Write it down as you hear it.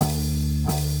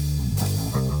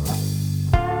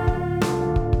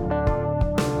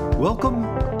Welcome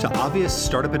to Obvious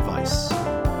Startup Advice.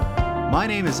 My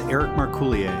name is Eric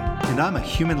Marcoulier, and I'm a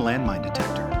human landmine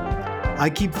detector.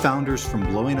 I keep founders from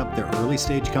blowing up their early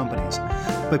stage companies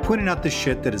by pointing out the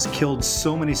shit that has killed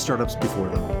so many startups before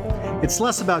them. It's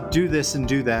less about do this and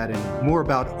do that, and more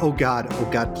about, oh God,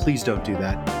 please don't do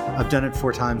that. I've done it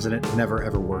 4 times and it never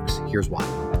ever works. Here's why.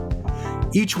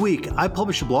 Each week, I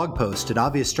publish a blog post at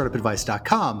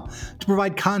obviousstartupadvice.com to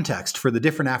provide context for the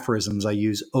different aphorisms I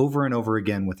use over and over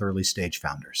again with early stage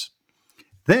founders.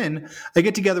 Then, I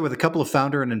get together with a couple of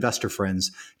founder and investor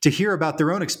friends to hear about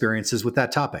their own experiences with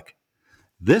that topic.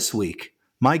 This week,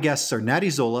 my guests are Natty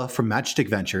Zola from Matchstick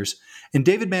Ventures and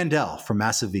David Mandel from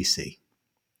Massive VC.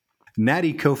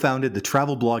 Natty co-founded the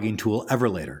travel blogging tool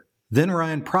Everlater, then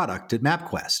ran product at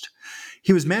MapQuest.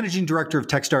 He was managing director of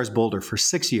Techstars Boulder for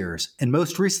 6 years and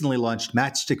most recently launched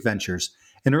Matchstick Ventures,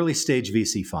 an early-stage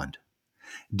VC fund.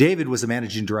 David was a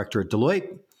managing director at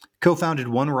Deloitte, co-founded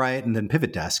One Riot and then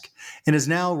Pivot Desk, and is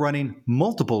now running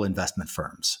multiple investment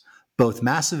firms, both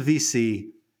Massive VC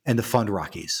and the Fund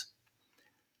Rockies.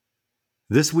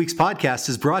 This week's podcast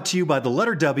is brought to you by the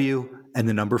letter W and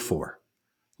the number 4.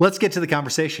 Let's get to the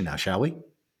conversation now, shall we?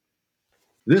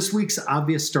 This week's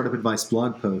Obvious Startup Advice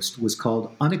blog post was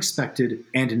called Unexpected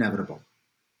and Inevitable.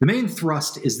 The main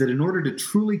thrust is that in order to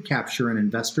truly capture an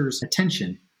investor's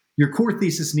attention, your core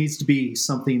thesis needs to be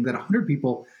something that 100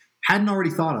 people hadn't already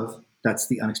thought of, that's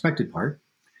the unexpected part,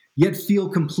 yet feel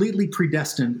completely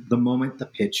predestined the moment the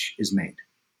pitch is made.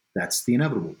 That's the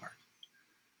inevitable part.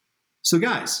 So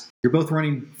guys, you're both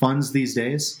running funds these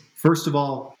days. First of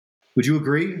all, would you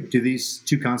agree? Do these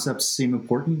two concepts seem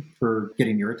important for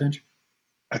getting your attention?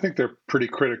 I think they're pretty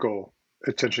critical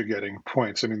attention-getting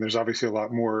points. I mean, there's obviously a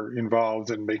lot more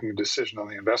involved in making a decision on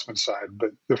the investment side, but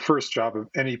the first job of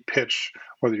any pitch,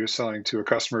 whether you're selling to a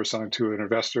customer, selling to an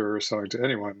investor, or selling to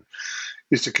anyone,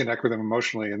 is to connect with them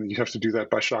emotionally, and you have to do that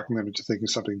by shocking them into thinking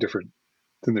something different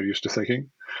than they're used to thinking,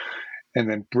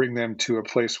 and then bring them to a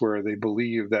place where they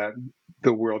believe that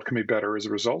the world can be better as a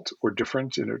result or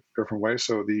different in a different way.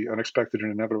 So the unexpected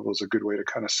and inevitable is a good way to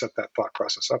kind of set that thought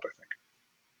process up, I think.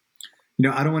 You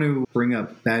know, I don't want to bring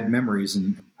up bad memories,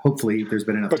 and hopefully there's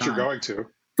been enough time. But you're going to.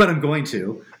 But I'm going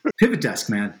to. Pivot Desk,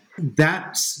 man.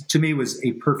 That, to me, was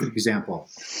a perfect example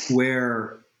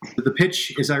where the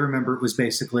pitch, as I remember, it was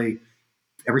basically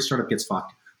every startup gets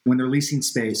fucked when they're leasing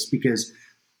space because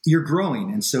you're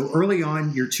growing. And so early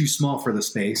on, you're too small for the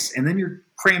space, and then you're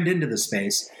crammed into the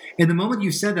space. And the moment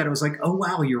you said that, I was like, oh,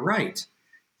 wow, you're right.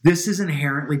 This is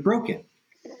inherently broken.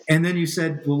 And then you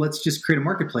said, well, let's just create a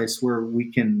marketplace where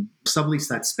we can sublease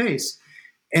that space.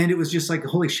 And it was just like,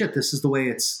 holy shit, this is the way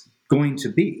it's going to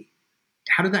be.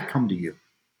 How did that come to you?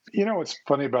 You know, what's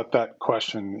funny about that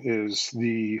question is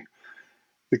the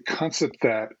concept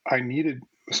that I needed.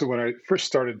 So when I first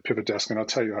started Pivot Desk, and I'll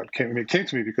tell you how it came. I mean, it came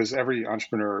to me because every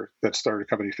entrepreneur that started a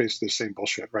company faces the same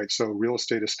bullshit, right? So real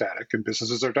estate is static and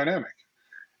businesses are dynamic.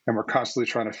 And we're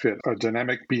constantly trying to fit a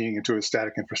dynamic being into a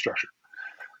static infrastructure.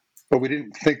 But we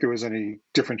didn't think there was any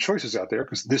different choices out there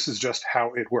because this is just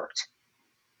how it worked,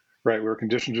 right? We were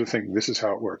conditioned to think this is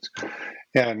how it worked.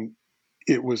 And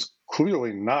it was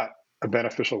clearly not a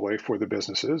beneficial way for the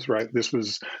businesses, right? This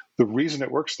was the reason it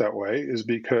works that way is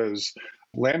because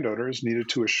landowners needed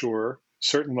to assure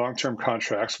certain long-term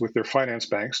contracts with their finance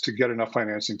banks to get enough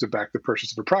financing to back the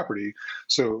purchase of a property.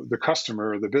 So the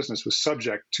customer or the business was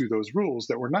subject to those rules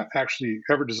that were not actually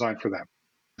ever designed for them.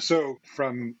 So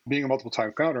from being a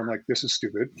multiple-time founder, I'm like, this is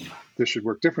stupid. This should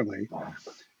work differently.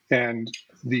 And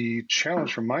the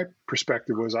challenge from my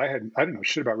perspective was I didn't know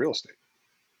shit about real estate,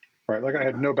 right? Like I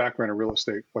had no background in real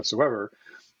estate whatsoever.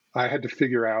 I had to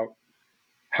figure out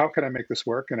how can I make this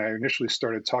work? And I initially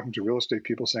started talking to real estate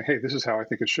people saying, hey, this is how I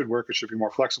think it should work. It should be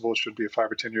more flexible. It should be a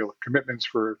 5 or 10-year commitments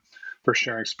for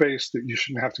sharing space, that you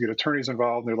shouldn't have to get attorneys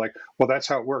involved. And they're like, well, that's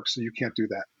how it works. So you can't do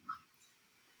that.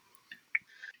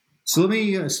 So let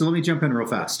me jump in real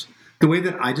fast. The way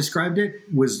that I described it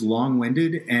was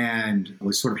long-winded and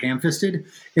was sort of ham-fisted.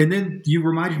 And then you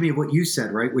reminded me of what you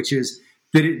said, right? Which is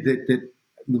that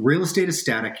real estate is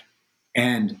static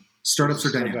and startups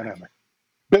are dynamic.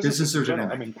 Businesses are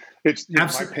dynamic. I mean, it's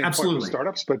my pain absolutely point with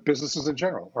startups, but businesses in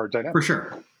general are dynamic. For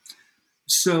sure.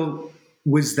 So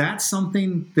was that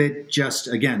something that just,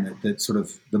 again, that sort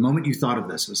of the moment you thought of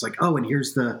this, it was like, oh, and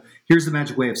here's the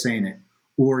magic way of saying it.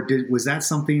 Or was that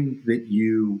something that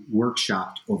you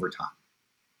workshopped over time?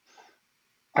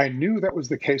 I knew that was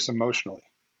the case emotionally.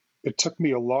 It took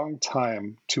me a long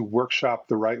time to workshop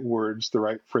the right words, the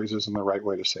right phrases, and the right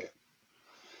way to say it.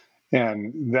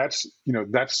 And that's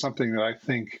something that I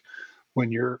think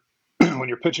when you're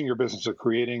you're pitching your business or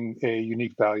creating a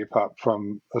unique value prop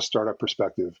from a startup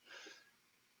perspective,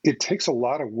 it takes a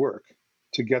lot of work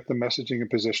to get the messaging and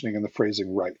positioning and the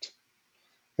phrasing right.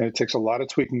 And it takes a lot of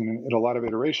tweaking and a lot of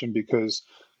iteration, because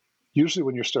usually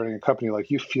when you're starting a company,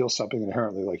 like, you feel something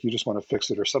inherently, like you just want to fix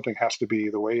it, or something has to be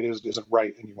the way it is isn't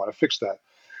right, and you want to fix that.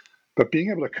 But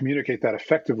being able to communicate that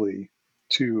effectively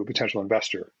to a potential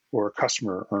investor or a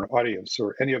customer or an audience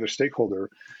or any other stakeholder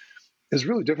is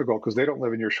really difficult, because they don't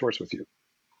live in your shorts with you.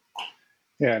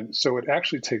 And so it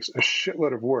actually takes a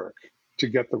shitload of work to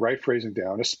get the right phrasing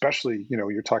down, especially,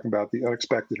 you're talking about the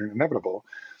unexpected and inevitable,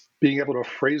 being able to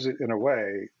phrase it in a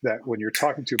way that when you're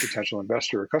talking to a potential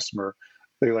investor or customer,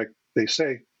 they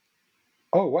say,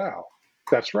 "Oh, wow,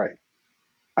 that's right.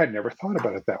 I never thought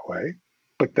about it that way,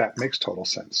 but that makes total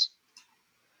sense."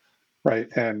 Right.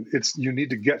 And you need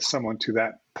to get someone to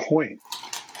that point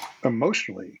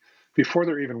emotionally before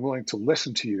they're even willing to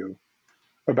listen to you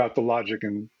about the logic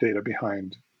and data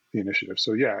behind the initiative.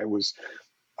 So yeah,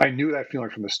 I knew that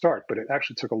feeling from the start, but it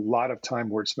actually took a lot of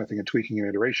time, wordsmithing and tweaking and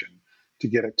iteration to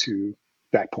get it to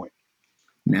that point.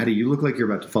 Natty, you look like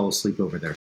you're about to fall asleep over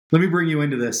there. Let me bring you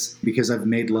into this, because I've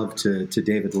made love to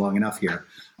David long enough here.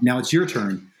 Now it's your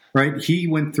turn, right? He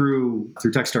went through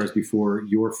Techstars before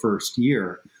your first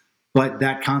year, but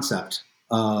that concept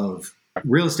of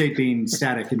real estate being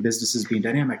static and businesses being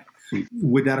dynamic,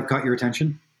 would that have caught your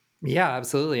attention? Yeah,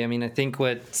 absolutely. I mean, I think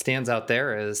what stands out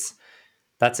there is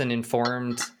that's an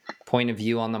informed point of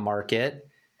view on the market.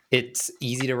 It's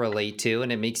easy to relate to,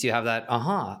 and it makes you have that,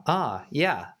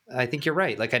 yeah, I think you're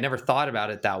right. Like, I never thought about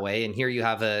it that way. And here you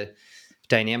have a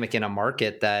dynamic in a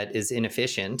market that is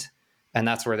inefficient. And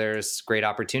that's where there's great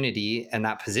opportunity. And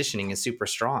that positioning is super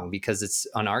strong because it's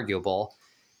unarguable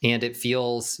and it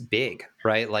feels big,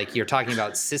 right? Like, you're talking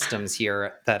about systems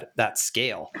here that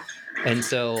scale. And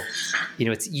so,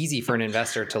 it's easy for an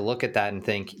investor to look at that and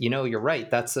think, you're right.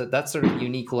 That's sort of a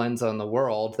unique lens on the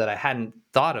world that I hadn't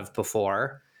thought of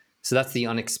before. So that's the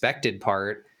unexpected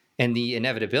part. And the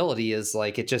inevitability is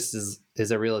like, it just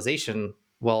is a realization.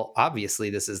 Well, obviously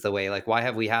this is the way. Like, why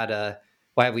have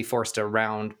we forced a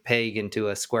round peg into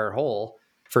a square hole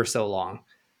for so long?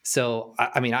 So,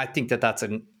 I mean, I think that's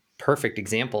a perfect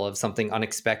example of something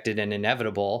unexpected and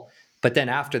inevitable, but then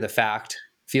after the fact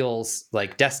feels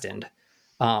like destined,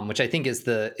 which I think is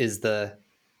the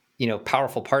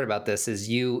powerful part about this. Is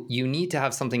you need to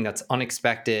have something that's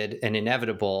unexpected and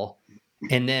inevitable,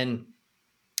 and then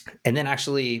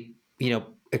actually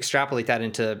extrapolate that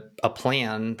into a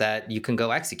plan that you can go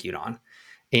execute on.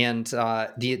 And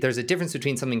there's a difference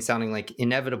between something sounding like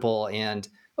inevitable and,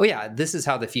 oh yeah, this is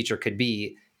how the future could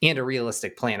be, and a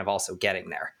realistic plan of also getting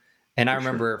there. And I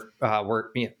remember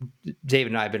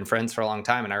David and I have been friends for a long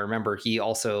time, and I remember he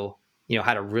also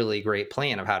had a really great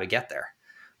plan of how to get there.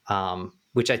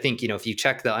 Which I think, if you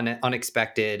check the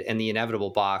unexpected and the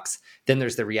inevitable box, then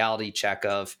there's the reality check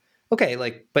of, okay,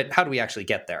 but how do we actually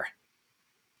get there?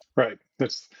 Right.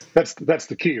 That's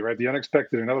the key, right? The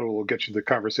unexpected and inevitable will get you the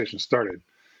conversation started,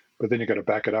 but then you got to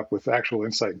back it up with actual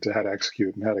insight into how to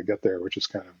execute and how to get there, which is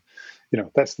kind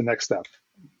of, that's the next step.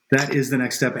 That is the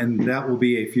next step, and that will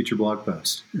be a future blog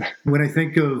post. When I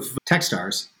think of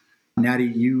Techstars, Natty,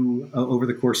 you, over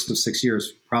the course of 6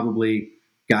 years, probably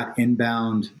got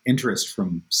inbound interest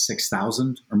from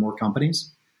 6,000 or more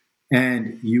companies,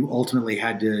 and you ultimately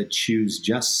had to choose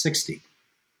just 60,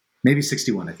 maybe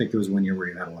 61. I think there was 1 year where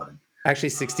you had 11. Actually,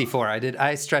 64.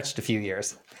 I stretched a few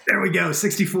years. There we go,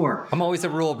 64. I'm always a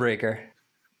rule breaker.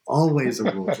 Always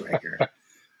a rule breaker.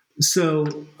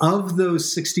 So of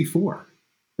those 64,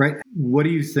 right, what do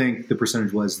you think the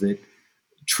percentage was that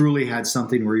truly had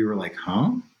something where you were like,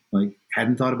 like,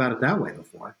 hadn't thought about it that way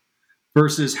before,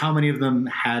 versus how many of them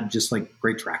had just like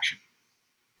great traction?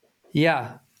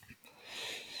 Yeah.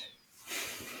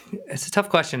 It's a tough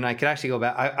question. I could actually go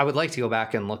back. I would like to go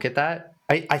back and look at that.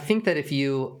 I think that if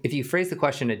you phrase the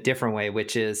question a different way,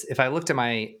 which is, if I looked at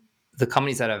the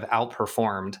companies that have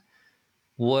outperformed,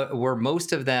 were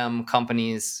most of them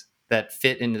companies that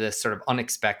fit into this sort of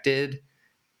unexpected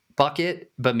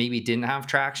bucket, but maybe didn't have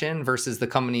traction, versus the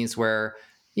companies where,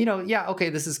 okay,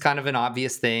 this is kind of an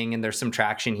obvious thing and there's some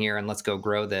traction here and let's go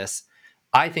grow this.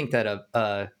 I think that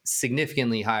a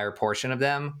significantly higher portion of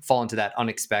them fall into that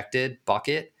unexpected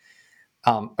bucket.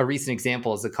 A recent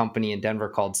example is a company in Denver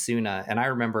called Suna. And I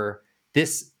remember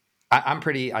this,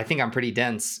 I think I'm pretty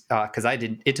dense because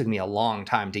it took me a long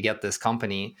time to get this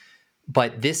company,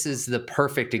 but this is the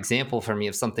perfect example for me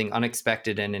of something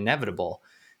unexpected and inevitable.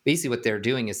 Basically what they're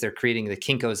doing is they're creating the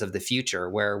Kinkos of the future,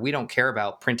 where we don't care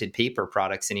about printed paper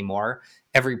products anymore.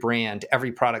 Every brand,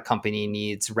 every product company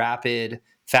needs rapid,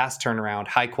 fast turnaround,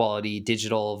 high quality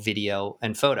digital video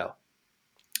and photo.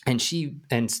 And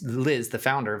Liz, the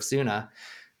founder of Suna,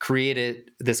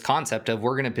 created this concept of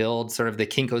we're going to build sort of the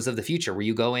Kinkos of the future, where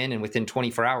you go in and within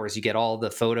 24 hours, you get all the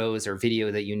photos or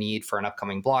video that you need for an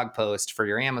upcoming blog post, for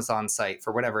your Amazon site,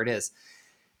 for whatever it is.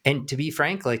 And to be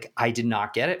frank, like I did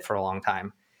not get it for a long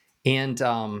time. And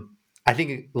I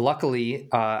think luckily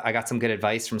I got some good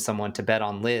advice from someone to bet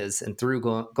on Liz. And through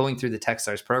going through the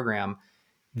Techstars program,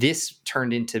 this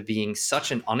turned into being such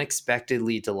an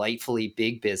unexpectedly, delightfully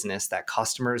big business that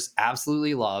customers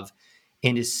absolutely love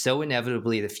and is so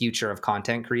inevitably the future of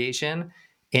content creation.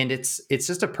 And it's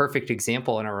just a perfect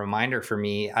example and a reminder for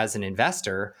me as an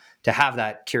investor to have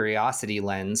that curiosity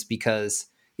lens, because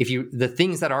the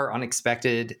things that are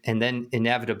unexpected and then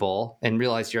inevitable and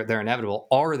realize they're inevitable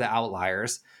are the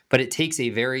outliers, but it takes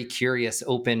a very curious,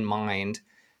 open mind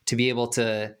to be able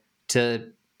to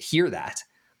hear that.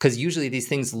 Because usually these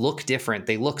things look different.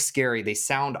 They look scary. They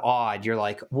sound odd. You're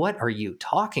like, what are you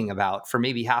talking about for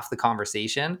maybe half the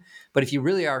conversation? But if you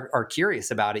really are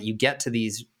curious about it, you get to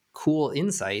these cool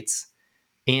insights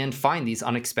and find these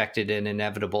unexpected and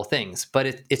inevitable things.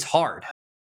 But it's hard.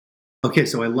 Okay,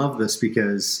 so I love this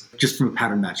because just from a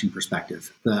pattern matching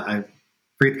perspective, I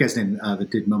forget the guy's name that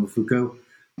did Momofuku,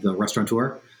 the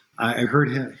restaurateur. I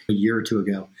heard him a year or two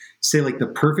ago say like the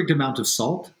perfect amount of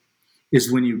salt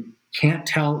is when you can't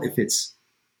tell if it's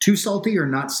too salty or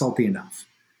not salty enough.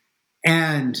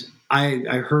 And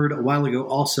I heard a while ago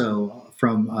also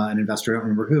from an investor, I don't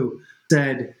remember who,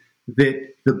 said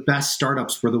that the best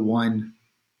startups were the one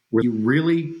where you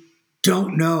really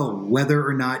don't know whether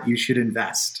or not you should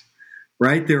invest,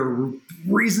 right? There are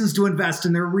reasons to invest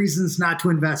and there are reasons not to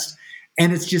invest.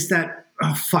 And it's just that,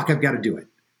 oh, fuck, I've got to do it.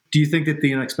 Do you think that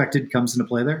the unexpected comes into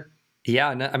play there? Yeah,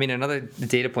 I mean, another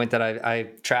data point that I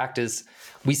tracked is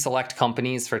we select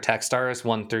companies for Techstars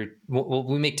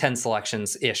we make 10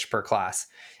 selections-ish per class.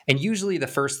 And usually the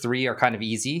first 3 are kind of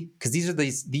easy because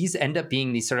these end up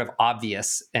being these sort of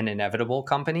obvious and inevitable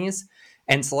companies.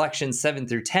 And selections 7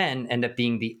 through 10 end up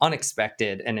being the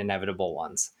unexpected and inevitable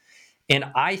ones. And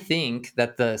I think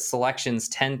that the selections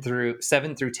 7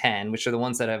 through 10, which are the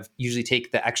ones that have usually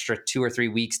take the extra 2 or 3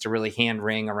 weeks to really hand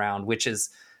wring around which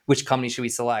company should we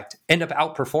select, end up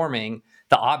outperforming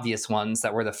the obvious ones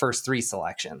that were the first 3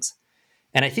 selections.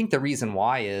 And I think the reason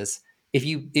why is if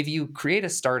you create a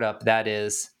startup that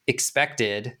is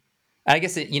expected, I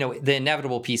guess the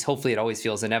inevitable piece, hopefully it always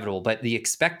feels inevitable, but the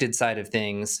expected side of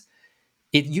things,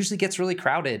 it usually gets really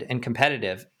crowded and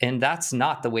competitive. And that's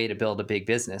not the way to build a big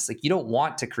business. Like you don't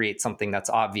want to create something that's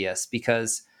obvious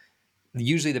because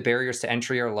usually the barriers to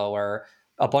entry are lower.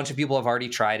 A bunch of people have already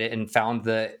tried it and found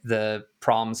the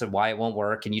problems of why it won't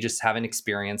work, and you just haven't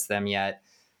experienced them yet.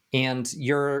 And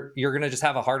you're going to just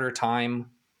have a harder time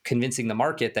convincing the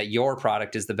market that your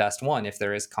product is the best one if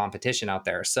there is competition out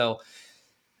there. So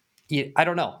I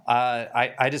don't know.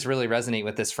 I just really resonate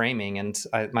with this framing, and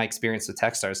my experience with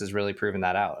Techstars has really proven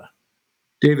that out.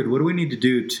 David, what do we need to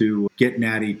do to get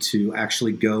Natty to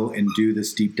actually go and do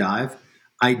this deep dive?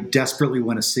 I desperately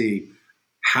want to see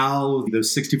how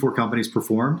those 64 companies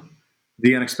performed,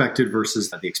 the unexpected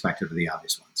versus the expected or the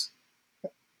obvious ones.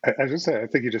 I just say, I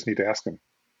think you just need to ask them.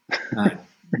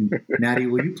 Natty,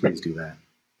 will you please do that?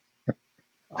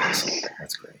 Awesome.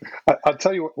 That's great. I'll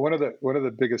tell you one of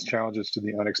the biggest challenges to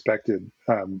the unexpected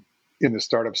in the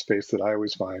startup space that I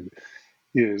always find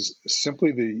is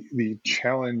simply the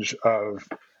challenge of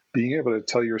being able to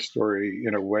tell your story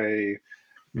in a way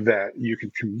that you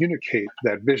can communicate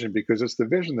that vision, because it's the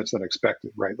vision that's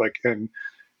unexpected, right? Like, and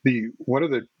one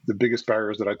of the biggest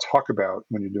barriers that I talk about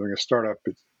when you're doing a startup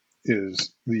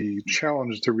is the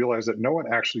challenge to realize that no one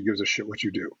actually gives a shit what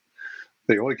you do.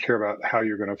 They only care about how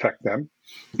you're going to affect them,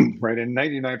 right? And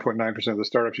 99.9% of the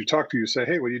startups you talk to, you say,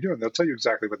 hey, what are you doing? They'll tell you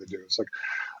exactly what they do. It's like,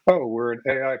 oh, we're an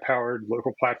AI-powered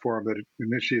local platform that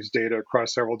initiates data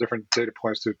across several different data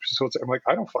points to facilitate. I'm like,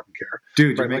 I don't fucking care.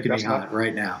 Dude, you're making me hot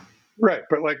right now. Right,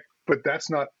 but that's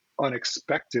not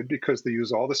unexpected because they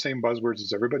use all the same buzzwords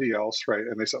as everybody else, right?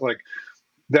 And they said, like,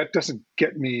 that doesn't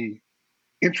get me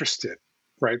interested,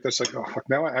 right? That's like, oh, fuck,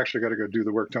 now I actually got to go do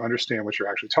the work to understand what you're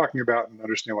actually talking about and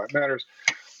understand why it matters.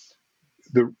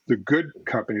 The good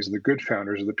companies and the good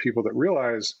founders are the people that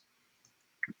realize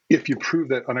if you prove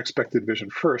that unexpected vision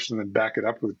first and then back it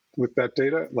up with that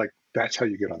data, like that's how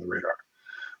you get on the radar,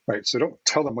 right? So don't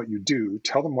tell them what you do,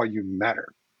 tell them why you matter.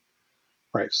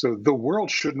 Right. So the world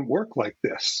shouldn't work like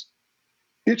this.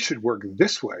 It should work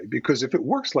this way, because if it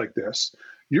works like this,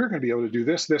 you're going to be able to do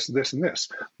this, this, this, and this.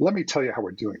 Let me tell you how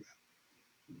we're doing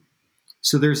that.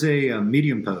 So there's a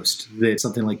Medium post that's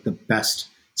something like the best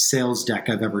sales deck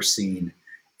I've ever seen.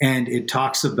 And it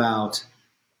talks about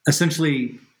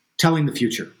essentially telling the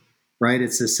future, right?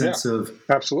 It's a sense of,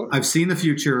 absolutely. I've seen the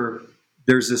future.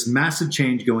 there's this massive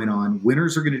change going on.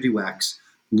 Winners are going to do X,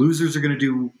 losers are going to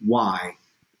do Y.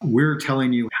 We're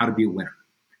telling you how to be a winner.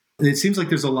 It seems like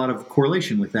there's a lot of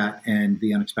correlation with that and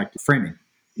the unexpected framing.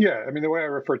 Yeah, I mean, the way I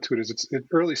refer to it is it's at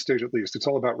early stage, at least, it's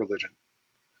all about religion,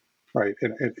 right?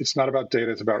 And it's not about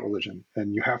data, it's about religion.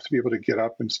 And you have to be able to get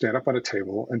up and stand up on a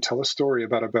table and tell a story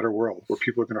about a better world where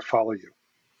people are going to follow you.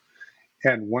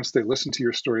 And once they listen to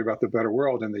your story about the better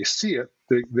world and they see it,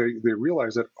 they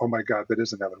realize that, oh my God, that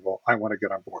is inevitable. I want to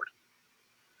get on board.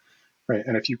 Right.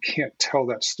 And if you can't tell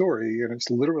that story, and it's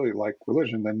literally like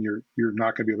religion, then you're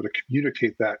not going to be able to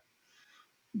communicate that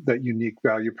unique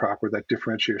value prop or that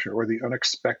differentiation or the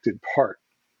unexpected part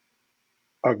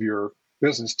of your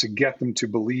business to get them to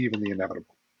believe in the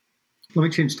inevitable. Let me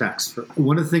change tacks.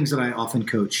 One of the things that I often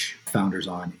coach founders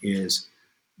on is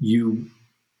you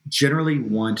generally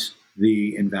want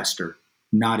the investor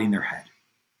nodding their head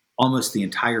almost the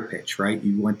entire pitch, right?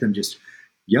 You want them just,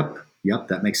 yep,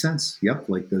 that makes sense. Yep,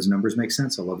 like those numbers make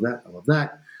sense. I love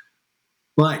that.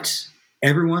 But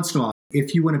every once in a while,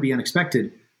 if you want to be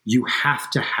unexpected, you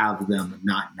have to have them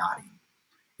not nodding.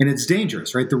 And it's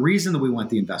dangerous, right? The reason that we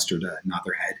want the investor to nod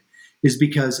their head is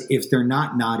because if they're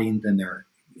not nodding, then they're,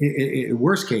 in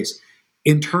worst case,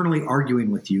 internally arguing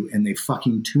with you and they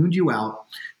fucking tuned you out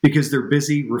because they're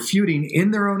busy refuting in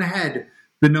their own head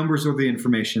the numbers or the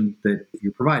information that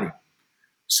you're providing.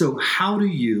 So how do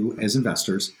you, as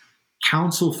investors,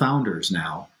 counsel founders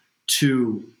now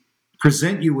to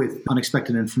present you with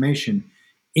unexpected information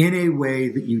in a way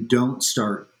that you don't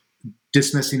start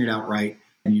dismissing it outright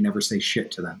and you never say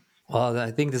shit to them? Well,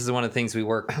 I think this is one of the things we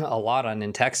work a lot on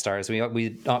in Techstars. We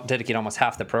dedicate almost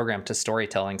half the program to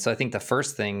storytelling. So I think the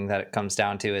first thing that it comes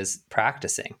down to is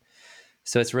practicing.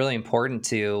 So it's really important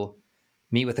to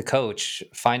meet with a coach,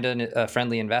 find a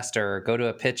friendly investor, go to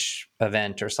a pitch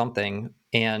event or something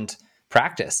and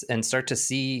practice and start to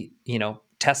see,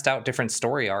 test out different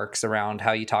story arcs around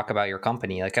how you talk about your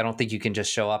company. Like, I don't think you can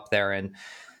just show up there and,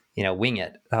 wing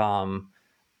it.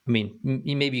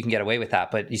 Maybe you can get away with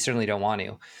that, but you certainly don't want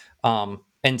to.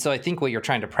 And so I think what you're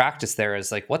trying to practice there is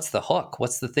like, what's the hook?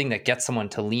 What's the thing that gets someone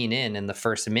to lean in the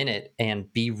first minute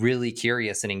and be really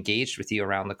curious and engaged with you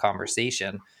around the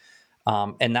conversation?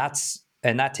 And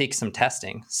that takes some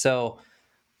testing. So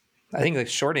I think the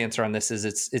short answer on this is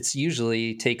it's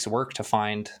usually takes work to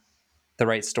find the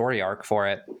right story arc for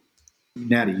it.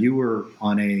 Natty, you were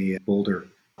on a Boulder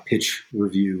pitch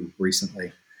review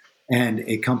recently, and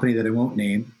a company that I won't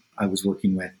name, I was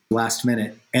working with last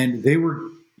minute, and they were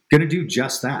going to do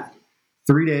just that.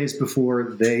 3 days before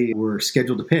they were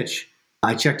scheduled to pitch,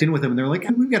 I checked in with them and they're like,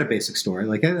 we've got a basic story.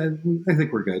 Like, I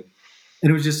think we're good. And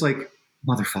it was just like,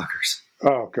 motherfuckers.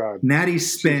 Oh, God. Natty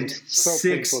spent so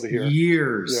 6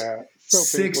 years, yeah,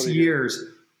 6 years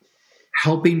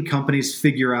helping companies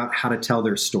figure out how to tell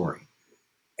their story.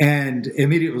 And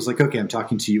immediately it was like, okay, I'm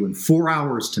talking to you in 4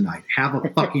 hours tonight. Have a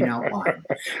fucking outline.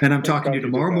 And I'm talking to you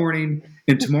tomorrow morning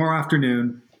and tomorrow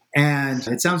afternoon. And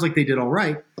it sounds like they did all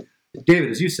right. David,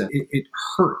 as you said, it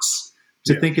hurts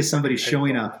to think of somebody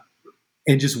showing up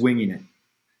and just winging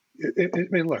it. I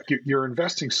mean, look, you're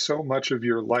investing so much of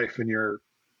your life and your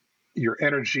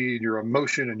energy and your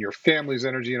emotion and your family's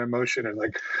energy and emotion. And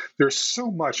like, there's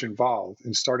so much involved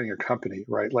in starting a company,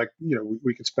 right? Like,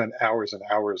 we could spend hours and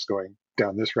hours going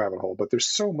down this rabbit hole, but there's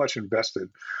so much invested.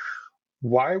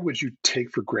 Why would you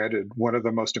take for granted one of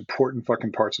the most important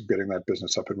fucking parts of getting that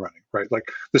business up and running, right? Like,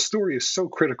 the story is so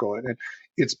critical, and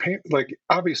it's like,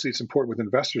 obviously it's important with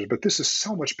investors, but this is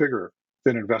so much bigger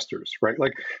than investors, right?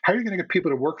 Like, how are you going to get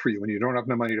people to work for you when you don't have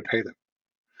no money to pay them?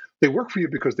 They work for you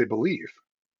because they believe,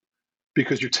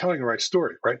 because you're telling the right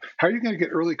story, right? How are you going to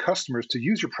get early customers to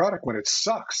use your product when it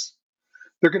sucks?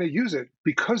 They're going to use it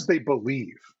because they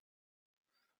believe,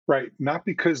 right? Not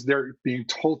because they're being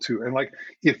told to. And like,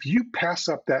 if you pass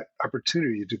up that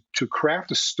opportunity to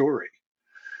craft a story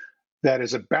that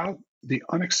is about the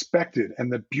unexpected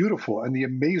and the beautiful and the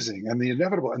amazing and the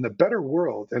inevitable and the better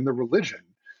world and the religion,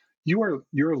 you're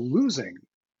losing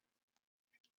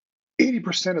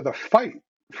 80% of the fight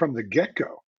from the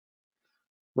get-go.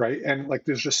 Right. And like,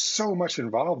 there's just so much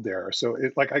involved there. So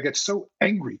I get so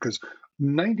angry because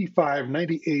 95,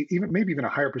 98, maybe even a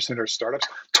higher percentage of startups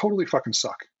totally fucking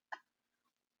suck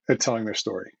at telling their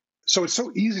story. So it's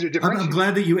so easy to differentiate. I'm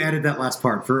glad that you added that last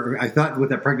part. I thought with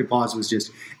that pregnant pause was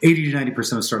just 80 to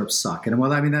 90% of startups suck. And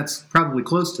well, I mean, that's probably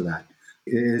close to that.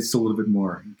 It's a little bit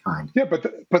more kind. Yeah,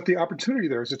 but the opportunity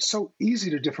there is it's so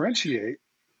easy to differentiate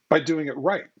by doing it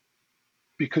right.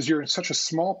 Because you're in such a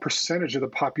small percentage of the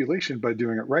population by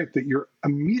doing it right that you're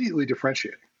immediately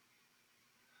differentiating,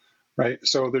 right?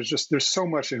 So there's so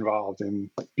much involved in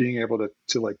being able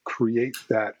to like create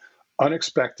that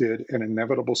unexpected and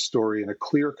inevitable story in a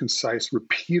clear, concise,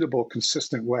 repeatable,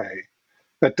 consistent way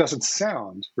that doesn't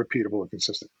sound repeatable and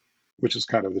consistent, which is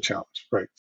kind of the challenge, right?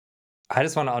 I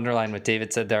just want to underline what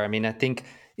David said there. I mean, I think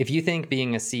if you think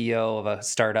being a CEO of a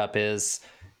startup is,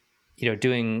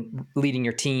 leading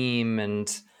your team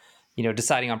and,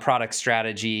 deciding on product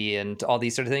strategy and all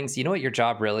these sort of things, you know what your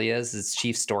job really is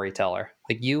chief storyteller.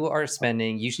 Like you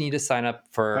need to sign up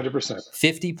for 100%.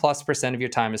 50+% of your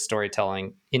time is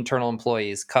storytelling, internal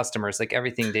employees, customers, like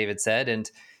everything David said. And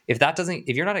if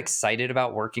you're not excited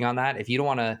about working on that, if you don't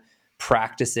want to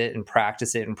practice it and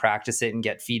practice it and practice it and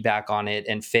get feedback on it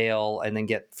and fail and then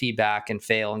get feedback and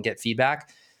fail and get feedback,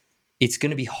 it's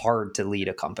going to be hard to lead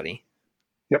a company.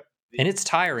 Yep. And it's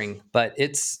tiring, but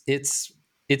it's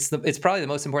probably the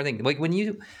most important thing. Like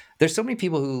there's so many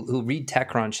people who read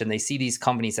TechCrunch and they see these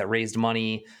companies that raised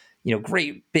money,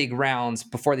 great big rounds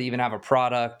before they even have a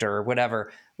product or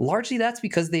whatever. Largely that's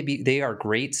because they are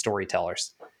great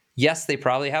storytellers. Yes, they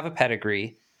probably have a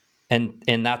pedigree, and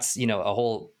that's, a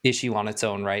whole issue on its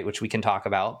own, right, which we can talk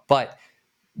about. But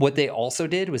what they also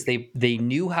did was they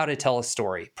knew how to tell a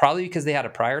story, probably because they had a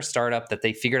prior startup that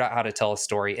they figured out how to tell a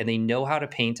story, and they know how to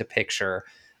paint a picture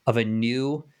of a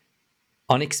new,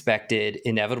 unexpected,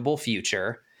 inevitable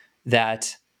future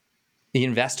that the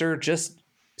investor just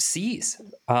sees.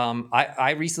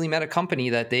 I recently met a company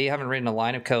that they haven't written a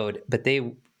line of code, but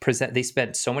they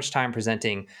spent so much time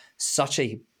presenting such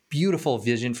a beautiful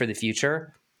vision for the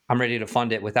future. I'm ready to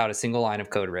fund it without a single line of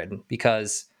code written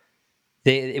because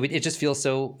it just feels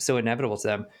so inevitable to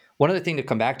them. One other thing to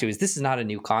come back to is this is not a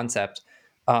new concept.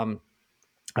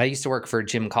 I used to work for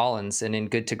Jim Collins, and in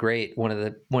Good to Great, one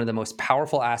of the most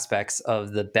powerful aspects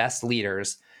of the best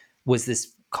leaders was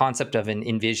this concept of an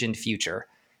envisioned future.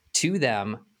 To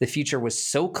them, the future was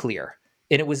so clear,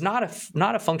 and it was not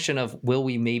a function of will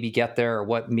we maybe get there or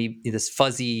what maybe this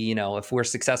fuzzy, if we're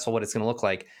successful, what it's going to look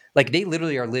like. Like they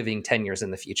literally are living 10 years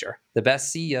in the future. The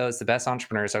best CEOs, the best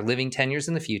entrepreneurs are living 10 years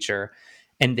in the future,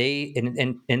 and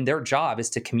their job is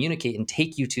to communicate and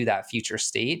take you to that future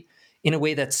state in a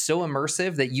way that's so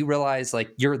immersive that you realize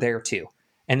like you're there too.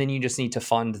 And then you just need to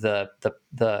fund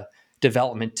the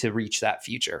development to reach that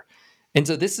future. And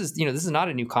so this is not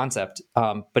a new concept,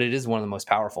 but it is one of the most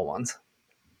powerful ones.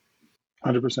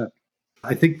 100%.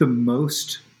 I think the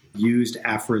most used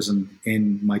aphorism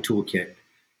in my toolkit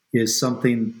is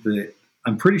something that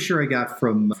I'm pretty sure I got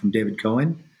from David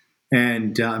Cohen,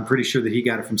 and I'm pretty sure that he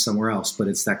got it from somewhere else, but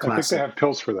it's that classic. I think they have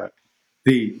pills for that.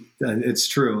 It's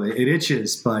true. It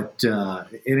itches, but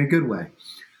in a good way.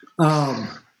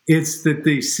 It's that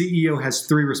the CEO has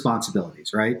 3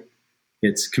 responsibilities, right?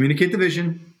 It's communicate the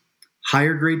vision,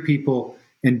 hire great people,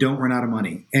 and don't run out of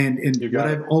money. And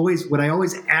what I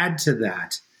always add to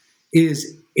that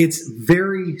is it's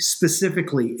very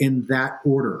specifically in that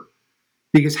order.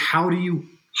 Because how do you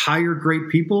hire great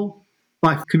people?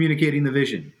 By communicating the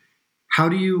vision. How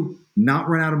do you not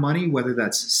run out of money, whether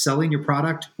that's selling your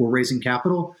product or raising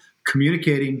capital?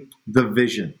 Communicating the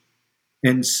vision.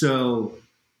 And so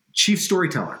chief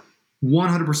storyteller,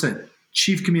 100%,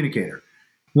 chief communicator.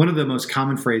 One of the most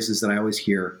common phrases that I always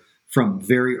hear from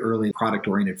very early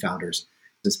product-oriented founders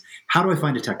is, how do I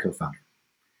find a tech co-founder?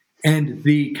 And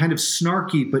the kind of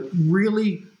snarky but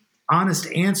really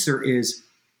honest answer is,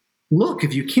 look,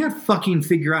 if you can't fucking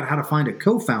figure out how to find a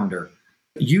co-founder,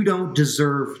 you don't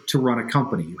deserve to run a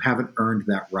company. You haven't earned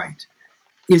that right.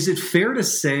 Is it fair to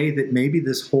say that maybe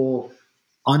this whole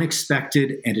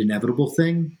unexpected and inevitable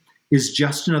thing is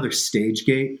just another stage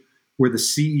gate where the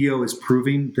CEO is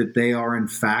proving that they are, in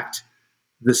fact,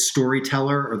 the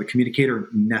storyteller or the communicator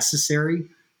necessary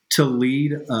to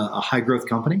lead a high-growth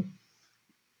company?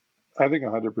 I think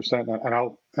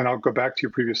 100%. And I'll go back to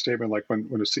your previous statement, like when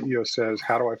a CEO says,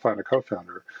 how do I find a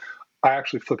co-founder? I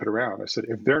actually flip it around. I said,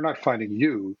 if they're not finding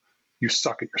you, you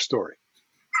suck at your story.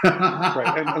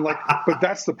 Right. And but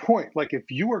that's the point. Like,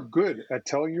 if you are good at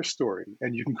telling your story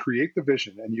and you can create the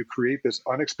vision and you create this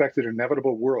unexpected,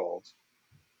 inevitable world,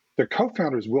 the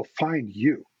co-founders will find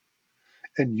you.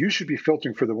 And you should be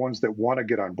filtering for the ones that want to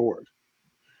get on board.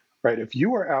 Right. If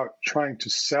you are out trying to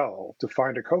sell to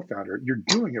find a co-founder, you're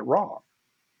doing it wrong.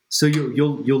 So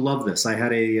you'll love this. I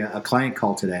had a client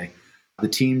call today. The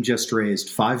team just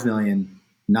raised $5 million,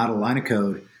 not a line of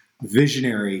code,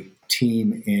 visionary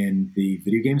team in the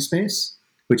video game space,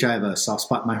 which I have a soft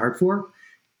spot in my heart for.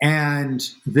 And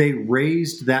they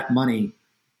raised that money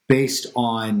based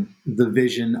on the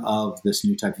vision of this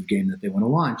new type of game that they want to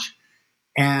launch.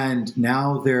 And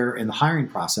now they're in the hiring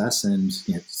process, and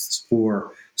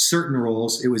for certain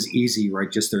roles, it was easy,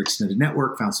 right? Just their extended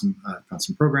network, found some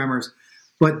programmers.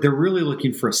 But they're really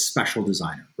looking for a special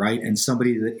designer, right? And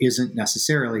somebody that isn't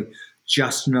necessarily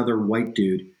just another white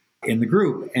dude in the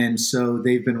group. And so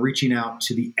they've been reaching out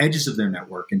to the edges of their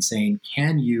network and saying,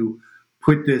 can you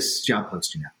put this job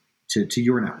posting out to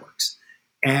your networks?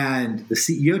 And the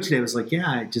CEO today was like, yeah,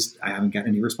 I haven't gotten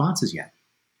any responses yet.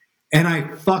 And I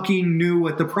fucking knew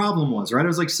what the problem was, right? I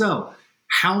was like, so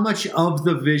how much of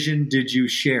the vision did you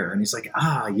share? And he's like,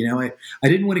 I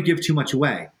didn't want to give too much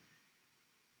away.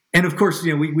 And of course,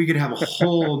 we could have a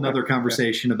whole nother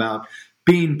conversation about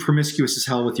being promiscuous as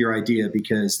hell with your idea,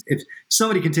 because if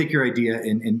somebody can take your idea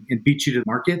and beat you to the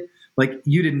market, like,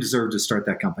 you didn't deserve to start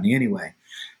that company anyway.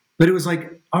 But it was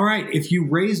like, all right, if you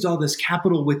raised all this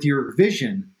capital with your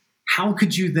vision, how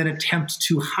could you then attempt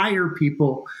to hire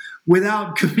people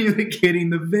without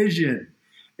communicating the vision?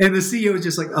 And the CEO was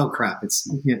just like, oh, crap, it's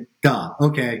duh,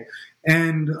 okay.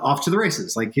 And off to the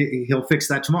races. Like, he'll fix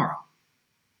that tomorrow.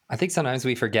 I think sometimes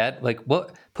we forget, like,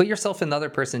 put yourself in the other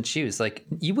person's shoes. Like,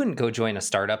 you wouldn't go join a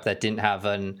startup that didn't have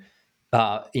an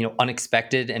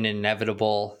unexpected and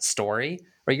inevitable story,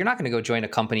 or you're not going to go join a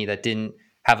company that didn't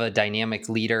have a dynamic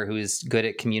leader who's good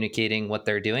at communicating what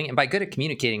they're doing. And by good at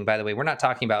communicating, by the way, we're not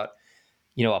talking about,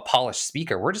 a polished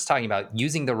speaker. We're just talking about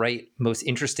using the right, most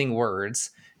interesting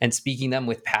words and speaking them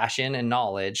with passion and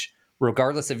knowledge,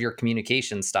 regardless of your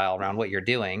communication style around what you're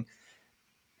doing.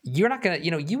 You're not going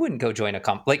to, you wouldn't go join a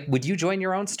company. Like, would you join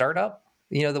your own startup?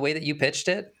 The way that you pitched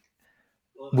it?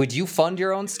 Would you fund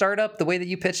your own startup the way that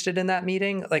you pitched it in that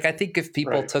meeting? Like, I think if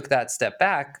people took that step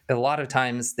back, a lot of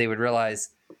times they would realize,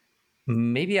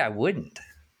 maybe I wouldn't.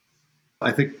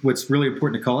 I think what's really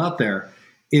important to call out there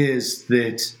is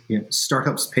that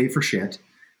startups pay for shit.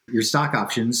 Your stock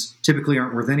options typically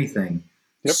aren't worth anything.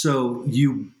 Yep. So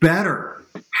you better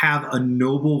have a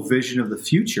noble vision of the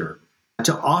future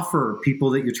to offer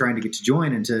people that you're trying to get to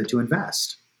join and to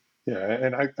invest. Yeah,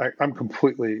 and I'm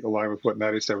completely aligned with what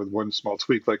Maddie said, with one small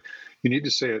tweak. Like, you need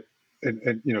to say it,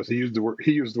 and he used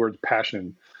the word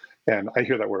passion, and I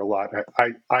hear that word a lot.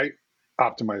 I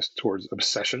optimize towards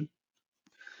obsession,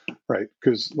 right?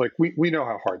 Because, like, we know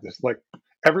how hard this, like,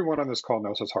 everyone on this call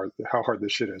knows how hard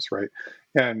this shit is, right?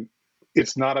 And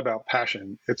it's not about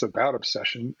passion, it's about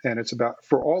obsession, and it's about,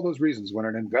 for all those reasons, when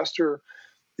an investor,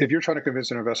 if you're trying to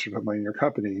convince an investor to put money in your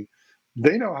company,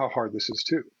 they know how hard this is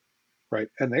too, right?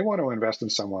 And they want to invest in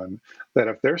someone that,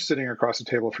 if they're sitting across the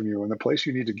table from you and the place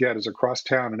you need to get is across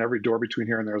town and every door between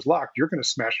here and there is locked, you're going to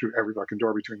smash through every fucking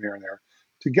door between here and there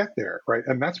to get there, right?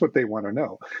 And that's what they want to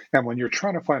know. And when you're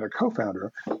trying to find a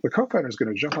co-founder, the co-founder is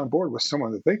going to jump on board with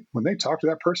someone that when they talk to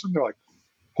that person, they're like,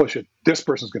 holy shit, this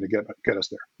person's going to get us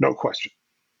there, no question,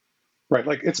 right?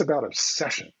 Like, it's about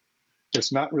obsession.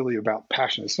 It's not really about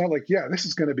passion. It's not like, yeah, this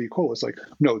is going to be cool. It's like,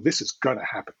 no, this is going to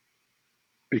happen,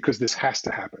 because this has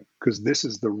to happen, because this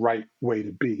is the right way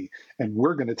to be. And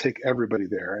we're going to take everybody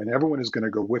there, and everyone is going to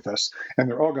go with us. And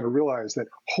they're all going to realize that,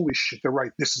 holy shit, they're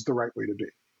right. This is the right way to be.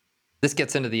 This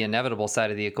gets into the inevitable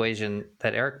side of the equation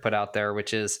that Eric put out there,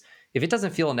 which is, if it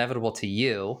doesn't feel inevitable to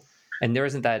you, and there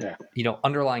isn't that,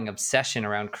 underlying obsession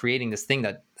around creating this thing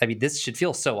that, this should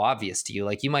feel so obvious to you.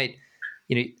 Like, you might,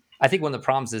 I think one of the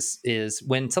problems is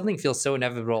when something feels so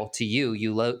inevitable to you,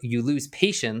 you lose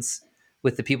patience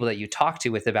with the people that you talk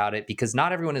to about it, because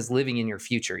not everyone is living in your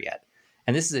future yet.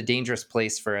 And this is a dangerous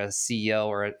place for a CEO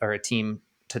or a team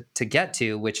to get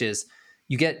to, which is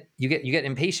you get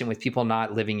impatient with people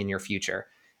not living in your future.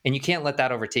 And you can't let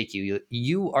that overtake you.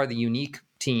 You are the unique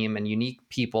team and unique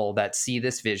people that see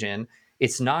this vision.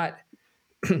 It's not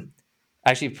I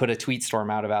actually put a tweet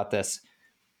storm out about this.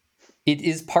 It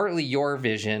is partly your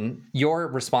vision, your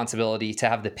responsibility to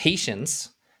have the patience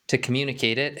to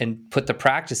communicate it and put the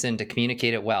practice in to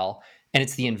communicate it well. And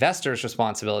it's the investor's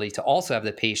responsibility to also have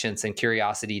the patience and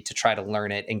curiosity to try to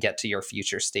learn it and get to your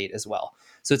future state as well.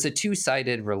 So it's a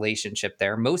two-sided relationship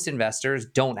there. Most investors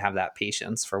don't have that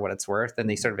patience, for what it's worth, and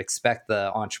they sort of expect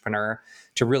the entrepreneur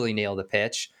to really nail the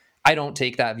pitch. I don't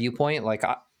take that viewpoint. Like,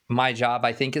 my job,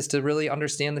 I think, is to really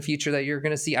understand the future that you're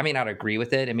going to see. I may not agree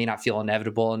with it. It may not feel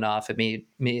inevitable enough. It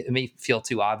may feel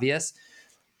too obvious.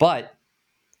 But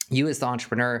you, as the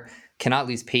entrepreneur, cannot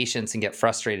lose patience and get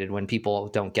frustrated when people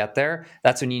don't get there.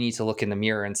 That's when you need to look in the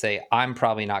mirror and say, I'm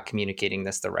probably not communicating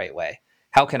this the right way.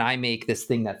 How can I make this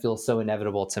thing that feels so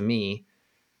inevitable to me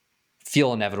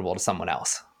feel inevitable to someone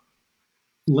else?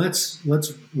 Let's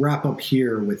wrap up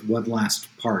here with one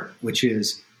last part, which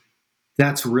is,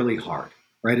 that's really hard,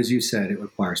 right? As you said, it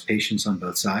requires patience on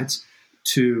both sides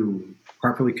to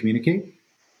properly communicate.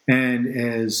 And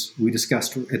as we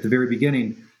discussed at the very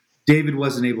beginning, David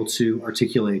wasn't able to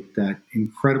articulate that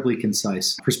incredibly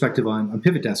concise perspective on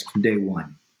Pivot Desk from day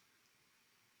one.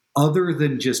 Other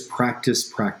than just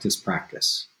practice,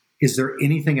 is there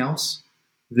anything else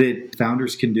that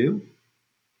founders can do?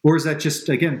 Or is that just,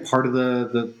 again, part of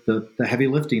the heavy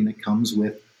lifting that comes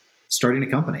with starting a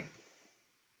company?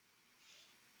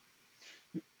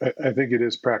 I think it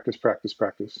is practice, practice,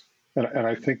 practice. And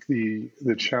I think the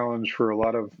challenge for a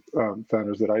lot of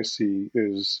founders that I see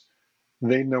is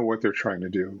they know what they're trying to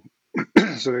do.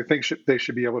 So they think they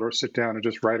should be able to sit down and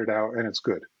just write it out and it's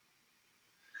good.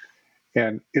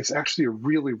 And it's actually a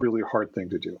really, really hard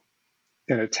thing to do.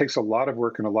 And it takes a lot of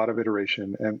work and a lot of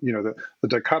iteration. And the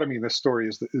dichotomy in this story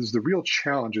is the real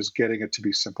challenge is getting it to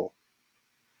be simple.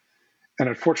 And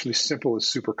unfortunately, simple is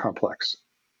super complex.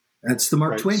 That's the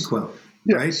Mark Twain quote.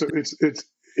 Yeah. Right? So it's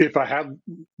if I had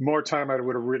more time, I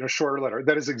would have written a shorter letter.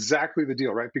 That is exactly the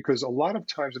deal, right? Because a lot of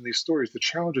times in these stories, the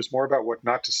challenge is more about what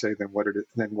not to say than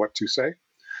what to say.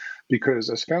 Because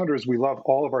as founders, we love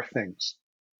all of our things,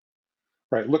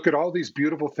 right? Look at all these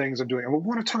beautiful things I'm doing, and we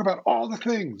want to talk about all the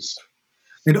things.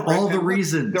 And all the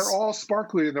reasons. They're all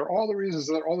sparkly, and they're all the reasons,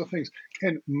 and they're all the things.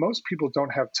 And most people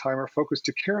don't have time or focus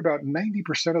to care about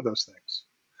 90% of those things.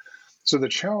 So the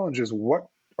challenge is, what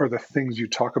are the things you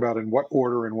talk about, in what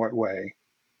order, in what way?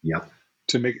 Yep.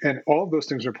 And all of those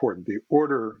things are important. The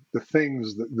order, the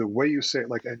things, the way you say it,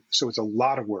 and so it's a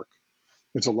lot of work.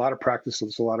 It's a lot of practice.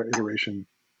 It's a lot of iteration.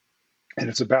 And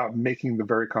it's about making the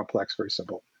very complex very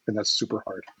simple. And that's super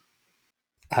hard.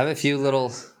 I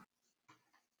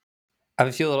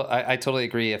totally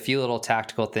agree. A few little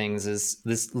tactical things is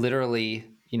this: literally,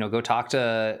 go talk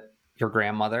to your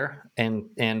grandmother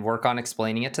and work on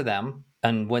explaining it to them.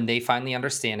 And when they finally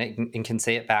understand it and can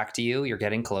say it back to you, you're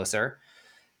getting closer.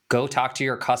 Go talk to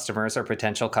your customers or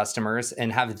potential customers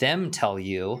and have them tell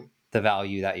you the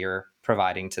value that you're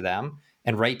providing to them,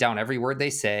 and write down every word they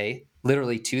say,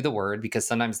 literally to the word, because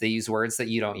sometimes they use words that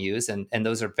you don't use. And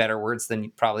those are better words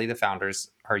than probably the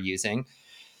founders are using.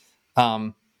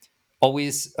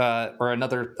 Always, or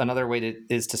another way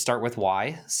is to start with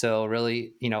why. So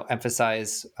really,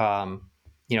 emphasize,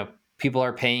 people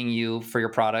are paying you for your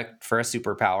product for a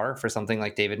superpower, for something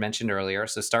like David mentioned earlier.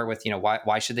 So start with,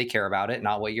 why should they care about it,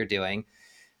 not what you're doing.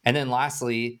 And then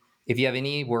lastly, if you have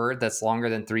any word that's longer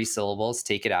than 3 syllables,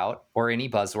 take it out, or any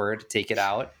buzzword, take it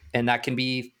out. And that can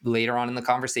be later on in the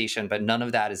conversation, but none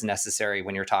of that is necessary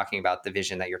when you're talking about the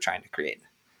vision that you're trying to create.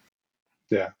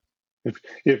 Yeah.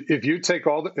 If you take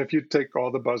all the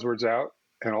buzzwords out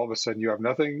and all of a sudden you have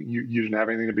nothing, you didn't have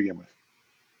anything to begin with.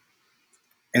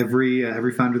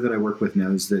 Every founder that I work with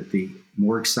knows that the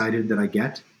more excited that I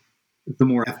get, the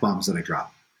more F-bombs that I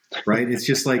drop, right? It's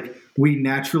just like we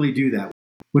naturally do that.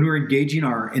 When we're engaging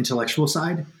our intellectual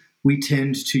side, we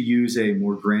tend to use a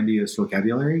more grandiose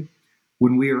vocabulary.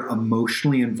 When we are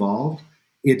emotionally involved,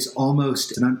 it's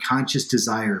almost an unconscious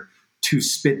desire to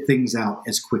spit things out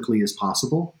as quickly as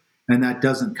possible. And that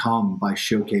doesn't come by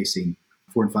showcasing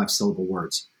 4 and 5 syllable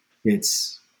words.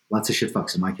 It's lots of shit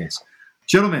fucks in my case.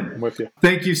 Gentlemen, I'm with you.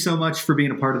 Thank you so much for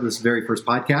being a part of this very first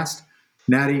podcast.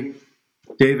 Natty,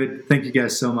 David, thank you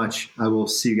guys so much. I will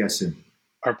see you guys soon.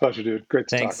 Our pleasure, dude. Great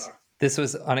to Thanks. talk. This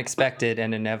was unexpected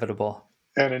and inevitable.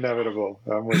 I'm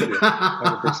with you.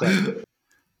 100%.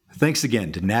 Thanks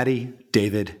again to Natty,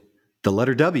 David, the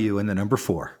letter W, and the number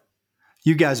 4.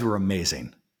 You guys were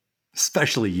amazing,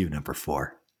 especially you, number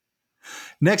 4.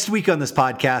 Next week on this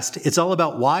podcast, it's all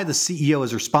about why the CEO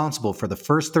is responsible for the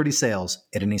first 30 sales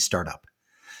at any startup.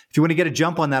 If you want to get a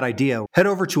jump on that idea, head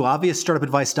over to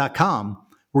obvioustartupadvice.com,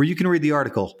 where you can read the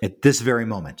article at this very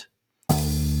moment.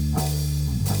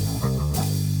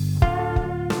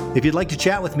 If you'd like to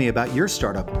chat with me about your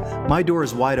startup, my door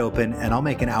is wide open and I'll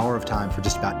make an hour of time for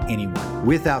just about anyone,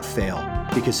 without fail,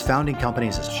 because founding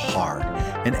companies is hard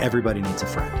and everybody needs a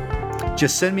friend.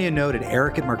 Just send me a note at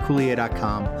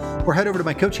eric@marcoulier.com or head over to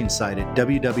my coaching site at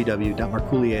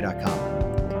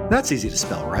www.marcoulier.com. That's easy to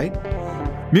spell, right?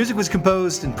 Music was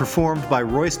composed and performed by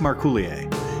Royce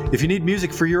Marcoulier. If you need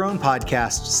music for your own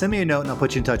podcast, send me a note and I'll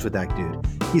put you in touch with that dude.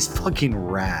 He's fucking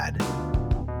rad.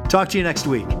 Talk to you next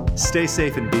week. Stay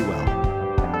safe and be well.